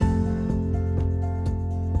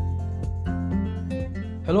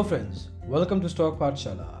Hello friends, welcome to Stock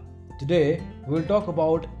Pathshala. Today we will talk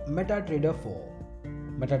about MetaTrader 4.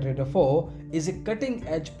 MetaTrader 4 is a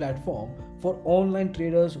cutting-edge platform for online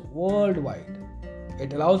traders worldwide.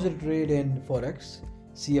 It allows you to trade in Forex,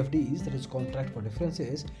 CFDs, that is contract for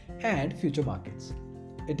differences, and future markets.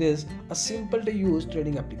 It is a simple to use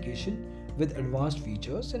trading application with advanced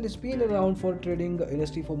features and it's been around for trading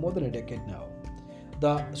industry for more than a decade now.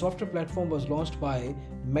 The software platform was launched by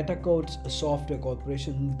MetaCode's Software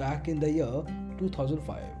Corporation back in the year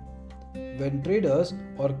 2005. When traders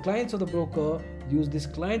or clients of the broker use this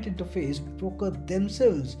client interface, broker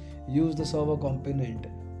themselves use the server component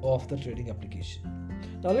of the trading application.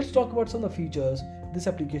 Now let's talk about some of the features this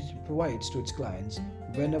application provides to its clients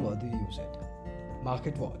whenever they use it.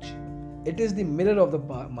 Market Watch. It is the mirror of the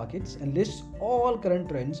markets and lists all current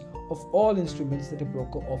trends of all instruments that a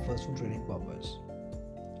broker offers for trading purpose.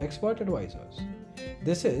 Expert Advisors.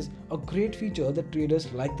 This is a great feature that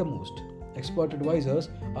traders like the most. Expert Advisors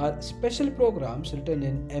are special programs written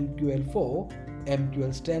in MQL4.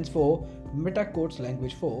 MQL stands for MetaCode's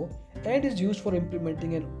Language 4 and is used for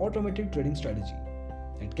implementing an automated trading strategy.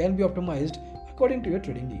 It can be optimized according to your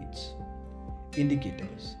trading needs.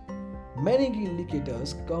 Indicators. Many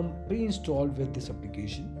indicators come pre-installed with this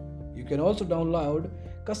application. You can also download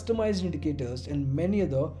customized indicators and many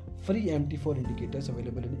other free MT4 indicators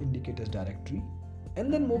available in indicators directory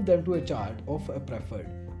and then move them to a chart of a preferred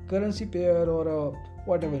currency pair or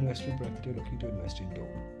whatever investment product you're looking to invest into.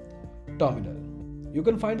 Terminal. You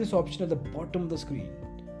can find this option at the bottom of the screen.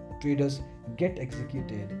 Traders get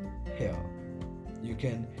executed here. You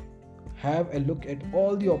can have a look at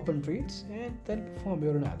all the open trades and then perform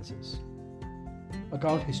your analysis.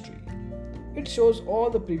 Account history. It shows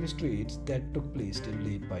all the previous trades that took place till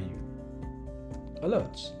date by you.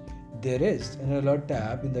 Alerts. There is an alert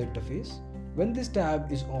tab in the interface. When this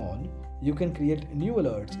tab is on, you can create new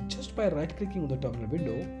alerts just by right-clicking on the terminal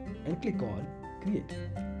window and click on Create.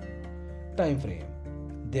 Time frame.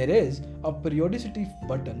 There is a periodicity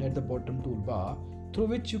button at the bottom toolbar through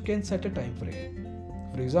which you can set a time frame.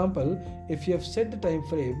 For example, if you have set the time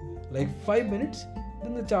frame like 5 minutes,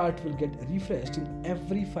 then the chart will get refreshed in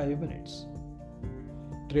every 5 minutes.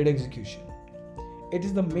 Trade execution. It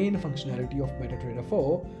is the main functionality of MetaTrader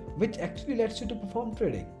 4 which actually lets you to perform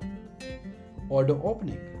trading. Order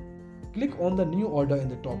opening. Click on the new order in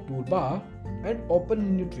the top toolbar and open a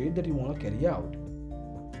new trade that you want to carry out.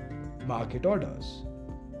 Market orders.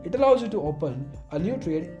 It allows you to open a new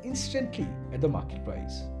trade instantly at the market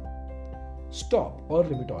price. Stop or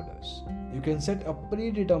limit orders. You can set a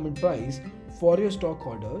predetermined price for your stock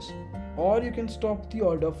orders or you can stop the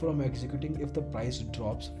order from executing if the price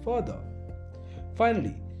drops further.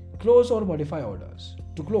 Finally, close or modify orders.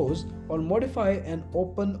 To close or modify an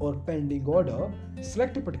open or pending order,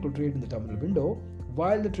 select a particular trade in the terminal window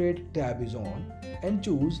while the trade tab is on and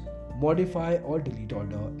choose Modify or Delete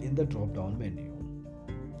Order in the drop-down menu.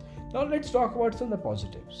 Now let's talk about some of the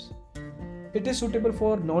positives. It is suitable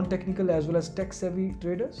for non-technical as well as tech-savvy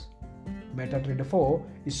traders. MetaTrader 4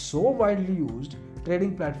 is so widely used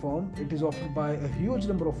trading platform. It is offered by a huge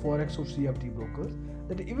number of Forex or CFD brokers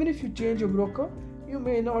that even if you change your broker, you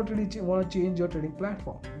may not really want to change your trading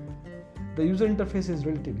platform. The user interface is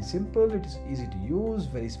relatively simple, it is easy to use,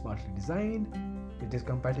 very smartly designed. It is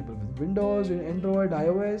compatible with Windows, Android,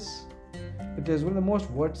 iOS. It is one of the most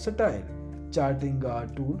versatile charting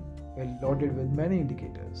tool loaded with many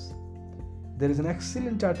indicators. There is an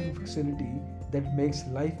excellent charting facility that makes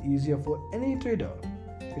life easier for any trader.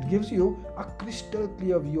 It gives you a crystal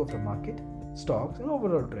clear view of the market, stocks and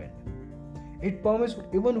overall trend. It permits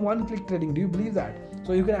even one-click trading. Do you believe that?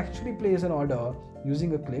 So you can actually place an order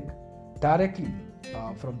using a click directly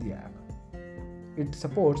from the app. It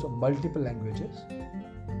supports multiple languages.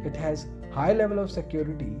 It has high level of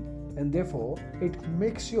security and therefore it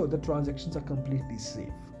makes sure the transactions are completely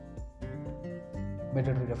safe.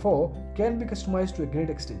 MetaTrader 4 can be customized to a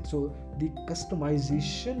great extent. So the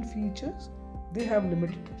customization features, they have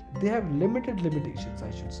limited limitations,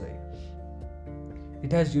 I should say.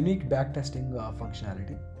 It has unique backtesting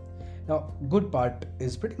functionality. Now, good part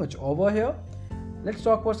is pretty much over here. Let's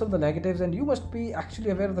talk about some of the negatives, and you must be actually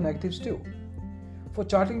aware of the negatives too. For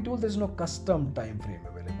charting tool, there is no custom time frame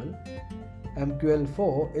available.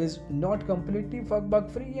 MQL4 is not completely bug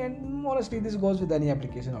free, and honestly, this goes with any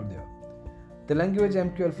application out there. The language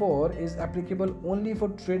MQL4 is applicable only for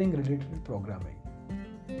trading related programming.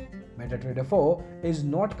 MetaTrader 4 is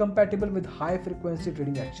not compatible with high frequency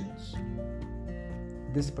trading actions.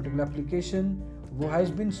 This particular application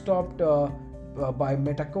has been stopped by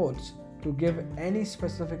MetaCodes to give any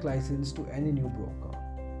specific license to any new broker.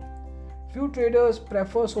 Few traders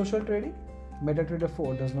prefer social trading MetaTrader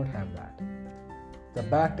 4 does not have that. The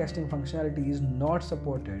backtesting functionality is not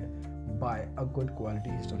supported by a good quality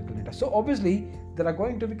historical data. So obviously there are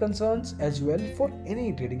going to be concerns as well for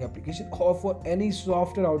any trading application or for any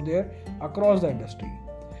software out there across the industry.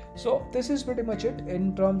 So this is pretty much it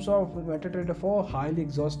in terms of MetaTrader 4. Highly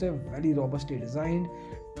exhaustive, very robustly designed,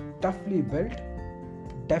 toughly built.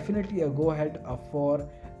 Definitely a go ahead for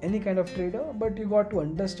any kind of trader, but you got to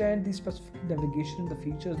understand the specific navigation, the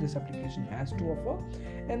features this application has to offer,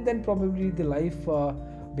 and then probably the life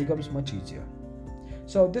becomes much easier.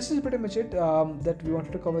 So this is pretty much it that we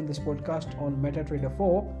wanted to cover in this podcast on MetaTrader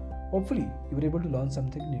 4. Hopefully you were able to learn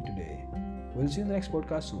something new today. We'll see you in the next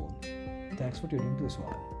podcast soon. Thanks for tuning to this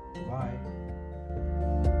one.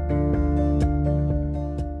 Bye.